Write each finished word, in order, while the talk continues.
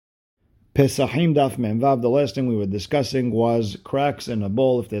Pesachim daf memvav. The last thing we were discussing was cracks in a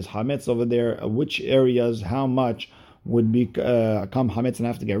bowl. If there's hametz over there, which areas, how much would become hametz and I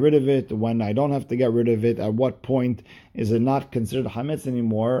have to get rid of it? When I don't have to get rid of it, at what point is it not considered hametz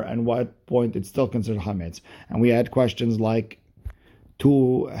anymore? And what point it's still considered hametz? And we had questions like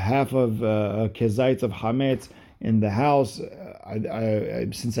half of kezait of hametz in the house.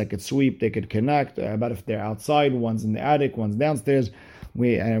 Since I could sweep, they could connect. But if they're outside, one's in the attic, one's downstairs.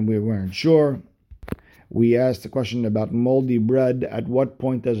 We weren't sure. We asked a question about moldy bread. At what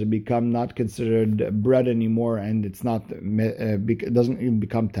point does it become not considered bread anymore, and it doesn't even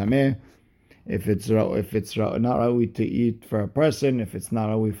become tameh? If it's not rawi to eat for a person, if it's not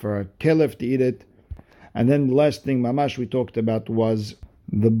rawi for a kelef to eat it. And then the last thing, mamash, we talked about was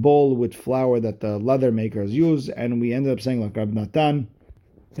the bowl with flour that the leather makers use, and we ended up saying, like Rab Natan,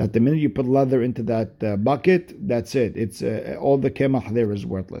 that the minute you put leather into that bucket, that's it. It's all the kemach there is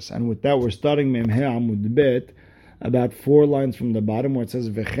worthless. And with that, we're starting Memhe Amud Bet, about 4 lines from the bottom, where it says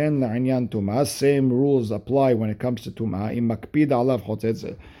V'chen la'inyan tumah. Same rules apply when it comes to tumah. Im makpid alav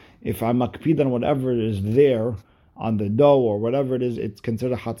chotzetz. If I'm makpid on whatever is there on the dough or whatever it is, it's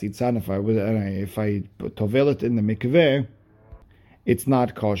considered hatzitzan. If I tovel it in the mikveh, it's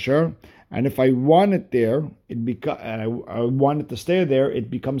not kosher. And if I want it there, I want it to stay there, it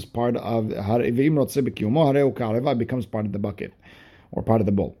becomes part of it becomes part of the bucket or part of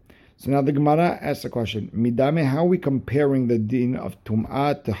the bowl. So now the Gemara asks the question: Midame, how are we comparing the din of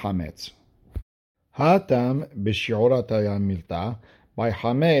tum'ah to hametz? Hatam b'shi'urat milta. By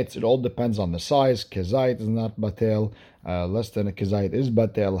hametz, it all depends on the size. Kezait is not batel. Less than a kezait is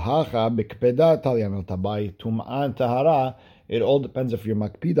batel. Hacha b'kpedat milta. By tum'ah tahara, it all depends if you're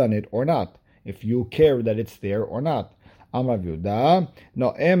makpid on it or not, if you care that it's there or not. Amar Yuda,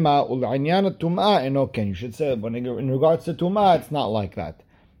 no ema ul'anyan tum'ah enoken. You should say when in regards to tum'ah, it's not like that.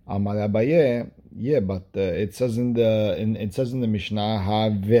 Amar Abaye, yeah, but it says in the Mishnah ha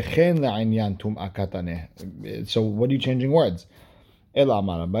v'chen la'anyan tum'ah kataneh. So what are you changing words? El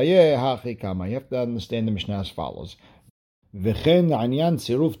Amar Abaye hachi kama. You have to understand the Mishnah as follows: v'chen la'anyan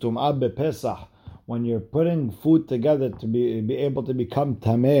siruf tum'ah bepesach. When you're putting food together to be able to become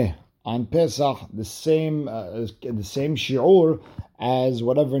tameh on Pesach, the same shi'ur as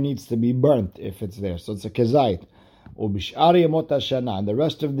whatever needs to be burnt if it's there. So it's a kezait. Ubish'ar yemot hashana. And the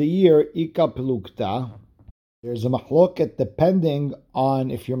rest of the year, ika pelukta. There's a mahloket depending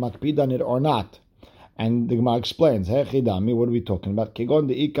on if you're makpid on it or not. And the Gemara explains, Hey chidami, what are we talking about? Kigon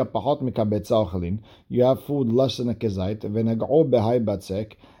de ika pachot mikabetza ochalin. You have food less than a kezait. V'nag'o behai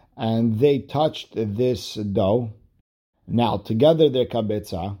batzek. And they touched this dough. Now together they're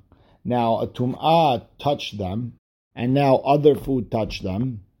kabetza. Now a tum'ah touched them, and now other food touched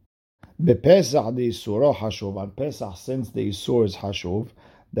them. Bepesach the isuro hashuv. On Pesach, since the isur is hashuv,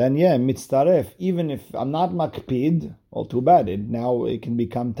 then mitzaref. Even if I'm not makpid, well, too bad. Now it can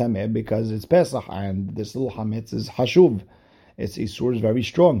become tameh because it's Pesach and this little hametz is hashuv. Its isur is very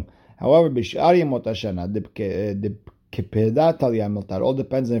strong. However, b'shar yemot hashana the it all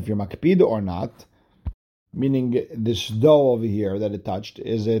depends on if you're makpid or not. Meaning this dough over here that it touched,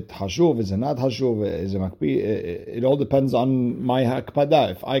 is it hashuv, is it not hashuv, is it makpid? It all depends on my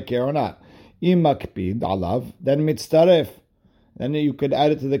hakpada, if I care or not. Im makpid alav, then mitztaref. Then you could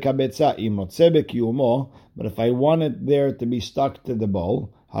add it to the kabetza. Im notzebek yumo, but if I want it there to be stuck to the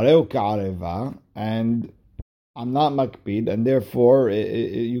bowl, hareu ka'areva, and I'm not makpid, and therefore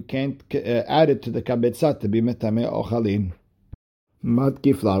you can't add it to the kabetza to be metame ochalin.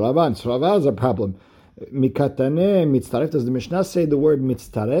 Matkif la Ravan. So Rav has a problem. Mikatane mitzaref. Does the Mishnah say the word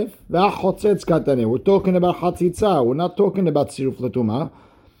mitzaref? V'achotzetz katane. We're talking about hatzitza. We're not talking about siruf l'tumah.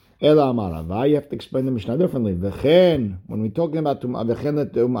 Ela amar Rava. You have to explain the Mishnah differently. V'chen. When we're talking about tumah, v'chen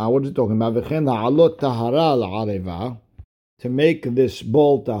l'tumah, what is it talking about? V'chen ha'alot tahara l'areva. To make this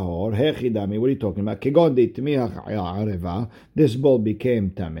bowl tahor, hechidami, what are you talking about? Kigon de tmiyach areva. This bowl became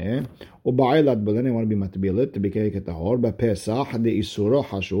tameh. Ubailat bolen, I want to be matbilit to be tahor. But Pesach, the isuro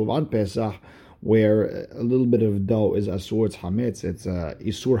hashuv on Pesach, where a little bit of dough is asur, it's hametz, it's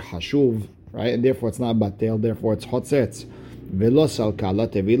isur hashuv, right? And therefore it's not batel, therefore it's hotzetz. Velo salkala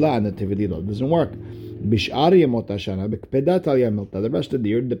tevila, and the tevilila doesn't work. Bish'ar yemot hashana b'kpedat al yamilta. The rest of the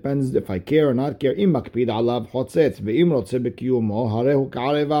year depends if I care or not care. Im makpid alav hotzetz ve'im rotze b'kiyumo harehu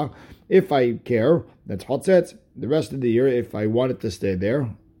ka'areva. If I care, that's hotzetz. The rest of the year, if I want it to stay there,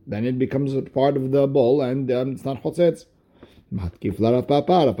 then it becomes a part of the bowl, and it's not hotzetz. Matkif la Rav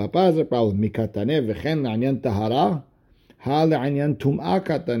Papa. Rav Papa has a problem. Mikatane v'chen la'anyan tahara ha la'anyan tum'ah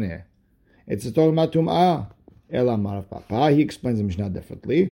katane. It's talking about tum'ah. Ela Rav Papa. He explains the Mishnah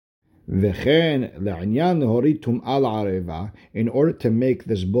differently. V'chen le'inyan hori tum'a la'areva. In order to make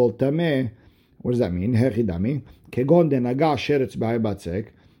this bowl tameh, what does that mean? Hechidami. Kegon denaga sheretz b'ha'batzek.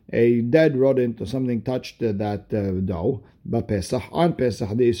 A dead rodent or something touched that dough. B'Pesach, on Pesach,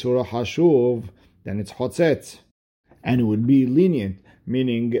 the Isura Hashuv, then it's Chotzetz. And it would be lenient,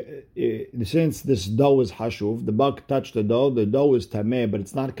 meaning since this dough is Hashuv, the buck touched the dough is Tameh, but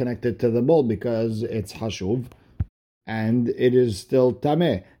it's not connected to the bowl because it's Hashuv, and it is still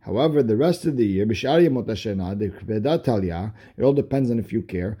Tameh. However, the rest of the year, B'Shari Yemot HaShana, the Kvedat Talia, it all depends on if you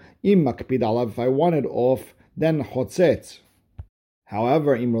care. Im Makpid Alav, if I want it off, then Chotzetz.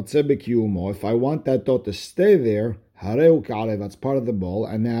 However, if I want that dough to stay there, that's part of the bowl,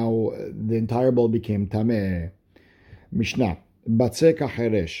 and now the entire bowl became tameh. Mishnah, batzeka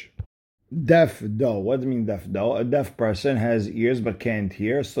heresh. Deaf dough. What does it mean, deaf dough? A deaf person has ears but can't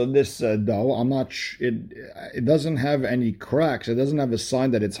hear. So this dough, I'm not. It doesn't have any cracks. It doesn't have a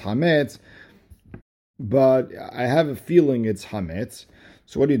sign that it's hametz, but I have a feeling it's hametz.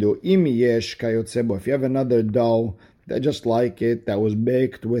 So what do you do? Im yesh kayotzebo. If you have another dough that just like it, that was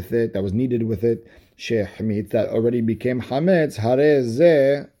baked with it, that was kneaded with it, shehmit, that already became hametz, hare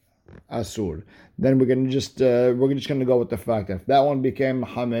ze asur. Then we're just gonna go with the fact that if that one became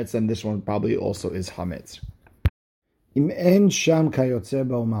hametz, then this one probably also is hametz. Im en sham kayotze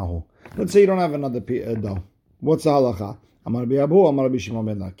ba'umahu. Let's say you don't have another dough. What's the halacha? Amar Rabbi Abu, Amar Rabbi Shimon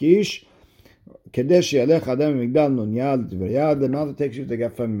ben Lakish. Kedesh yalech adam migdal nunya to Tveria. The mouth takes you to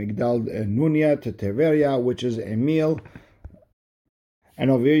get from Migdal Nunya to Tveria, which is a meal.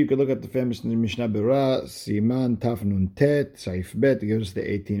 And over here you could look at the famous Mishnah Berurah, Siman Taf Nun Tet, Saif Bet, it gives the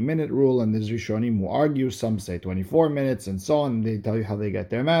 18-minute rule, and there's Rishonim who argue, some say 24 minutes, and so on, and they tell you how they get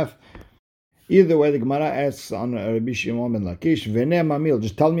their math. Either way, the Gemara asks on Rabbi Shimon ben Lakish, V'nei Mamil,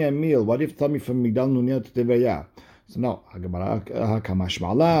 just tell me a meal. What if you tell me from Migdal Nunya to Tveria? So no, the Gemara,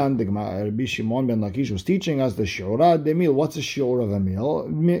 Rabbi Shimon ben Lakish was teaching us the shi'ura de meal. What's a shi'ur of a meal?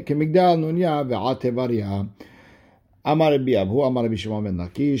 Kemigdal nunya ve'at tevaria. Amar Rabbi Abu, Amar Rabbi Shimon ben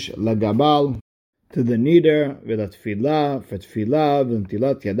Lakish, lagabal, to the kneader, ve'latfilah, fetfilah,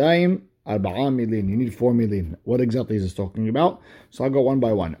 ve'ntilat yadayim, arba'a milin. You need 4 milin. What exactly is this talking about? So I'll go one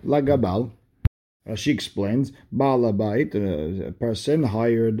by one. Lagabal, Rashi explains, Baal Abayit, a person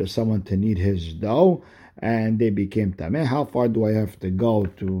hired someone to knead his dough, and they became tameh. How far do I have to go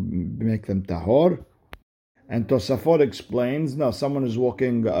to make them tahor? And Tosafot explains, no, someone is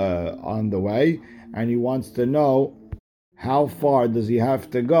walking on the way, and he wants to know how far does he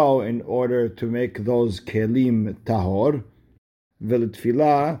have to go in order to make those kelim tahor.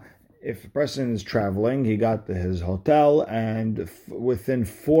 V'letfilah, if a person is traveling, he got to his hotel, and within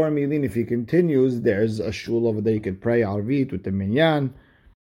 4 milin, if he continues, there's a shul over there. You could pray arvit with the minyan.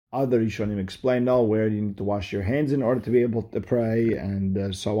 Other Rishonim explain, no, where you need to wash your hands in order to be able to pray,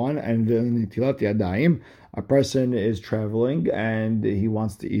 and so on. And then Nitilat Yadayim, a person is traveling and he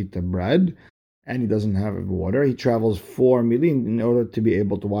wants to eat the bread, and he doesn't have water. He travels 4 milin in order to be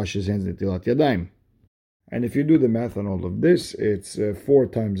able to wash his hands, Nitilat Yadayim. And if you do the math on all of this, it's 4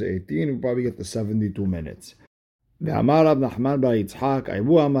 times 18, you probably get the 72 minutes. The Amar Rav Nachman bar Yitzhak,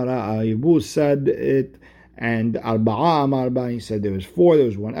 Aibu said it, and Arba'a Amar Ba, he said there was 4, there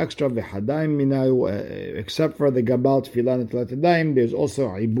was 1 extra, V'hadaim minayu, except for the Gabal Tfilah Netilat Yadayim, there's also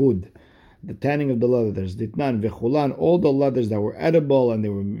Ibud, the tanning of the leather. There's Ditnan, V'chulan, all the leathers that were edible, and they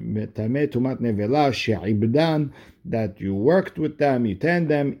were Tameh Tumat Nevela, She'ibdan, that you worked with them, you tanned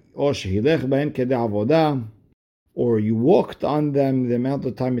them, or Shehilech B'en Kedei Avodah, or you walked on them, the amount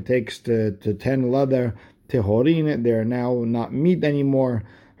of time it takes to tan leather, Tehorin, they're now not meat anymore,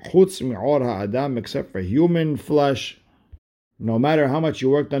 Chutz mi'or ha'adam, except for human flesh. No matter how much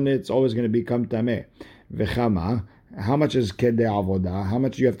you worked on it, it's always going to become tameh. V'chama, how much is kedei avodah? How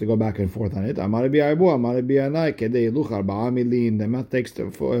much you have to go back and forth on it? Amar Rabbi Abu, Amar Rabbi Yanai, kedei luch arba'a milin. The math takes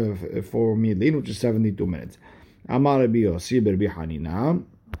 4 milin, which is 72 minutes. Amar Rabbi Yossi, Rabbi Hanina,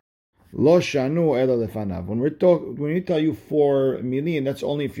 lo shanu ela lefanav. When we tell you 4 milin, that's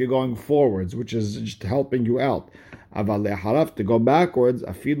only if you're going forwards, which is just helping you out. Aval le'haraf, to go backwards,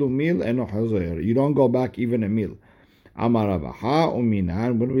 afilu mil eno hazoyer. You don't go back even a mil. Amar Ravaha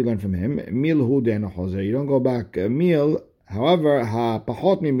uminan. What do we learn from him? Mil hu de eno hazoyer. You don't go back a mil. However, ha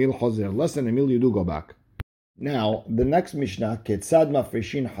pachot mi mil hazoyer. Less than a mil, you do go back. Now, the next Mishnah, ketzad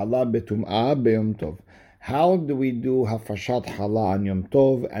mafreshin hala betum'ah beyom tov. How do we do hafashat hala on Yom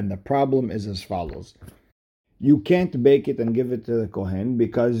Tov? And the problem is as follows. You can't bake it and give it to the Kohen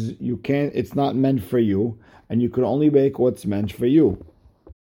because you can't. It's not meant for you, and you can only bake what's meant for you.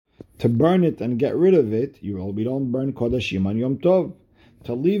 To burn it and get rid of it, we don't burn Kodashim on Yom Tov.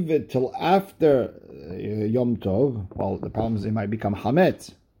 To leave it till after Yom Tov, well, the problem is it might become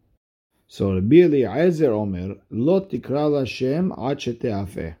Hametz. So Rabbi Eliezer Omer, Lo tikra Lashem ad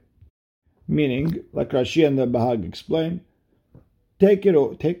shete'afeh. Meaning, like Rashi and the Bahag explain, take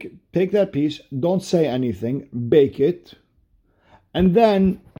that piece, don't say anything, bake it, and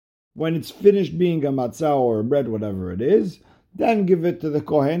then when it's finished being a matzah or a bread, whatever it is, then give it to the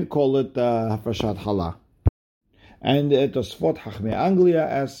Kohen, call it Hafrashat Challah. And Tosfot Chachmei Anglia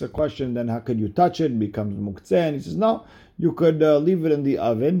asks a question, then how could you touch it? It becomes muktzeh. And he says, no, you could leave it in the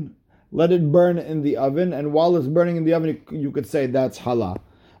oven, let it burn in the oven, and while it's burning in the oven, you could say that's Challah.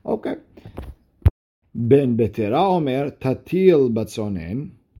 Okay. Ben Betera Omer, Tatil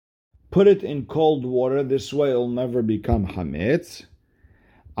Batzonen. Put it in cold water, this way it'll never become Hametz.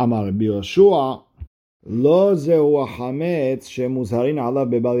 Amar Rabbi Yoshua, Lo zehu hametz shemuzharin alav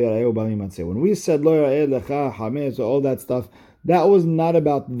bebal yareh ubal yimatzeh. When we said lo yareh lecha hametz, all that stuff, that was not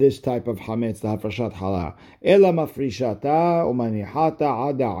about this type of hametz, the hafrashat halah. Ela mafrishata umanihata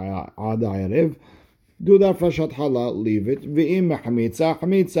ada erev. Do the hafrashat halah, leave it. Ve'im hamitza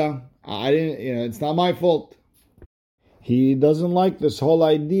hamitza. I didn't, it's not my fault. He doesn't like this whole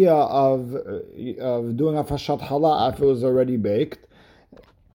idea of doing hafrashat halah after it was already baked.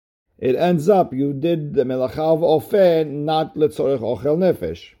 It ends up you did the melacha of ofeh, not letzorech ochel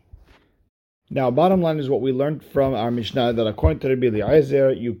nefesh. Now, bottom line is what we learned from our Mishnah, that according to Rabbi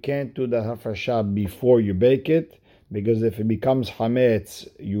Eliezer, you can't do the hafrasha before you bake it, because if it becomes hametz,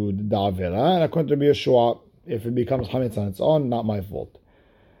 you da'avera. And according to Rabbi Yeshua, if it becomes hametz on its own, not my fault.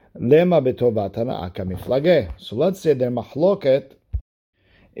 Lema betovat hana'a kamiflageh. So let's say their mahloket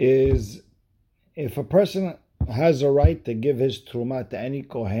is if a person has a right to give his truma to any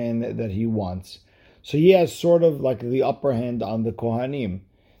kohen that he wants. So he has sort of like the upper hand on the kohanim.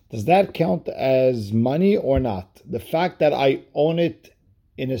 Does that count as money or not? The fact that I own it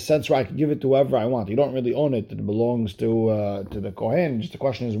in a sense where I can give it to whoever I want. You don't really own it. It belongs to the kohen. Just the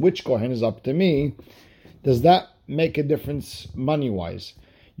question is which kohen is up to me. Does that make a difference money-wise?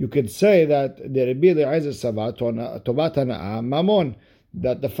 You could say that the Rabbi Eliezer Savat Tovat Hana'a Mamon,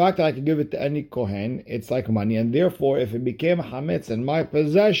 that the fact that I can give it to any kohen, it's like money, and therefore, if it became hametz in my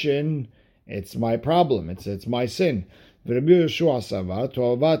possession, it's my problem. It's my sin. Rabbi Yeshua Savar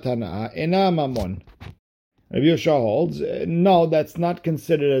Tovat Hana'a Ena Mamon. Rabbi Yeshua holds, no, that's not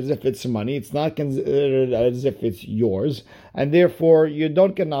considered as if it's money. It's not considered as if it's yours, and therefore you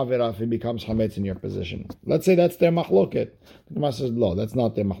don't get navera if it becomes hametz in your possession. Let's say that's their machloket. The Gemara says, no, that's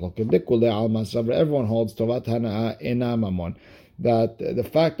not their machloket. Everyone holds Tovat Hana'a Ena Mamon. That the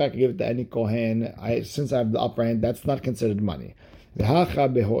fact that I can give it to any kohen, since I have the upper hand, that's not considered money. Over here,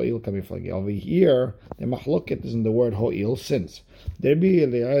 the machloket is in the word ho'il, since.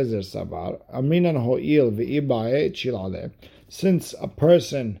 Since a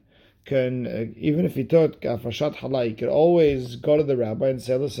person can, even if he taught hafrashat halah, he could always go to the rabbi and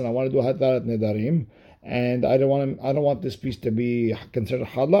say, listen, I want to do hatarat nedarim, and I don't want this piece to be considered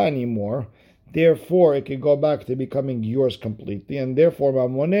halah anymore. Therefore, it can go back to becoming yours completely, and therefore,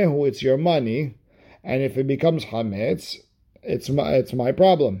 mamonehu, it's your money, and if it becomes hametz, it's my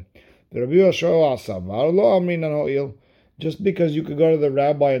problem. The Rabbi Yoshua Savar lo amrinan ho'il. Just because you could go to the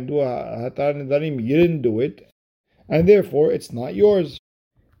rabbi and do a hatar nedarim, you didn't do it, and therefore, it's not yours.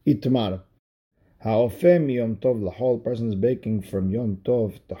 Itmar. Ha'ofem yom tov l'hol. Person's baking from yom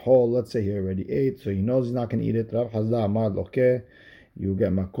tov to hol. Let's say he already ate, so he knows he's not going to eat it. Rav Hazda amar lokeh. You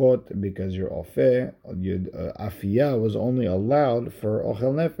get makot because you're ofeh. Afiyah was only allowed for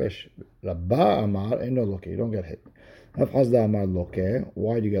ochel nefesh. Rabba amar eno lokeh. You don't get hit. Rav Hazda amar lokeh.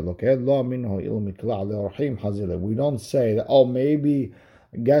 Why do you get lokeh? Lo min ho'il mitla le'orchim hazile. We don't say that, maybe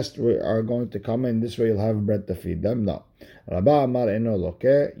guests are going to come in, this way you'll have bread to feed them. No. Rabba amar eno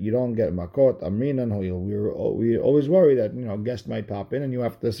lokeh. You don't get makot. Amrinan ho'il. We always worry that guests might pop in and you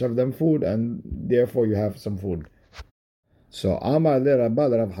have to serve them food, and therefore you have some food. So Amar le Rabba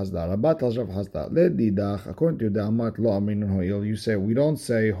le Rav Hazda. Rabba tells Rav Hazda, le didach, according to the Amat lo amrin ho'il, you say, we don't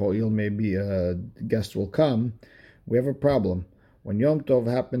say ho'il, maybe a guest will come. We have a problem. When Yom Tov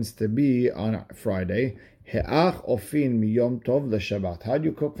happens to be on Friday, he'ach ofin mi Yom Tov le Shabbat. How do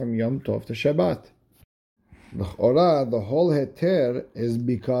you cook from Yom Tov to Shabbat? The whole heter is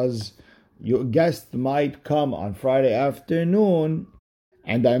because your guest might come on Friday afternoon,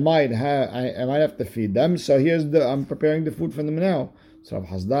 and I might have to feed them. So I'm preparing the food for them now. So Rav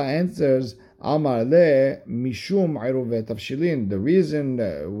Hazda answers, Amar le mishum iruvet tavshilin. The reason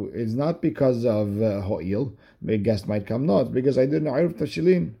is not because of ho'il. The guest might come. No, it's because I did an iruv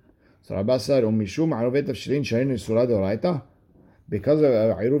tavshilin. So Rabba said, mishum iruvet tavshilin shayin surah deoraita. Because of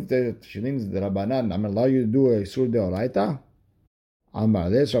iruv tavshilin is the Rabbanan, I'm allow you to do a surah deoraita. Amar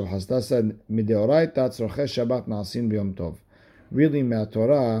le. So Rav Hazda said, mideoraita tzroche Shabbat na'asin b'yom tov. Really,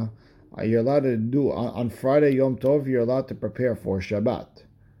 Torah, you're allowed to do on Friday Yom Tov. You're allowed to prepare for Shabbat.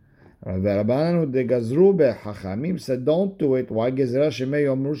 Rabbanan de Gazru Chachamim said, don't do it. Why Gezerah Shemei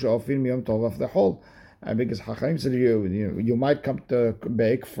Yomru She'ofin Yom Tov of the Chol? Because Chachamim said you might come to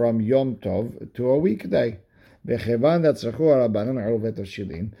bake from Yom Tov to a weekday. Bechevan that Tzrachu Rabbanan Eruvet of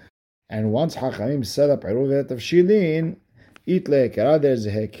Shilin. And once Chachamim set up Eruvet of Shilin, Eat le'ekera, there's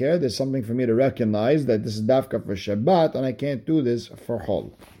a heker, there's something for me to recognize that this is dafka for Shabbat, and I can't do this for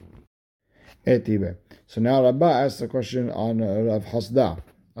Chol. Etibe. So now Rabbah asks the question on Rav Hasda.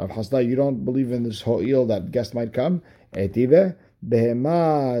 Rav Hasda, you don't believe in this ho'il that guest might come? Etibe.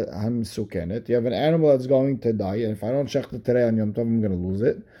 Behema hamsukenet. You have an animal that's going to die, and if I don't shech the terei on Yom Tov, I'm going to lose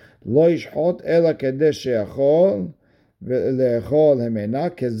it. Lo yishchot ela kedeh she'achol ve'le'echol hemena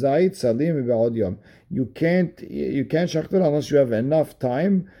kezayit salim be'od yom. You can't shacht it unless you have enough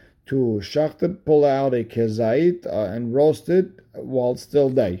time to shacht it, pull out a kezayit, and roast it while it's still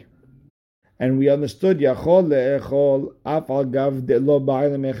day. And we understood yachol le'echol af al gav de lo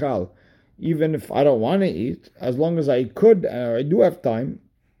ba'il mechal. Even if I don't want to eat, as long as I could, I do have time,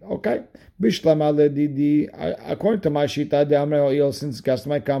 okay. Bishlama ledidi, according to my shita de amre ho'il, since gas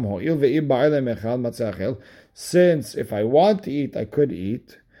might come ho'il ve'ir ba'il mechal matzachel, since if I want to eat, I could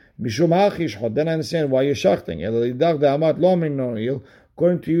eat. Mishum ha'chishchot, then I understand why you're shachting.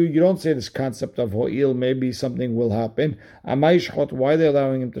 According to you, you don't say this concept of ho'il, maybe something will happen. Why are they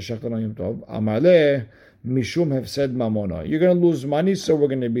allowing him to shach on Yom Tov? Amaleh, mishum hefsed mamona. You're going to lose money, so we're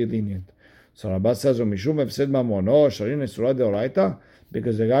going to be lenient. So Rabbah says, mishum hefsed mamona, sharin nisura deoraita,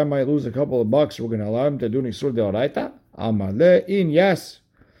 because the guy might lose a couple of bucks, we're going to allow him to do nisur deoraita? Amaleh, yes.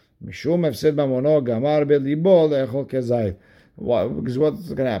 Mishum hefsed mamona, gamar belibo le'echol kezayit. Why? Because what's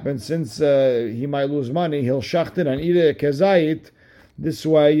going to happen? Since he might lose money, he'll shacht it and eat a kezayit. This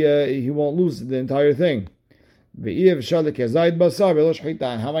way he won't lose the entire thing. And how am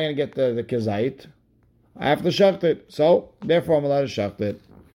I going to get the kezayit? I have to shacht it. So, therefore I'm allowed to shacht it.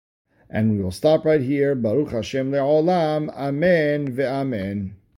 And we will stop right here. Baruch Hashem le'olam. Amen ve'amen.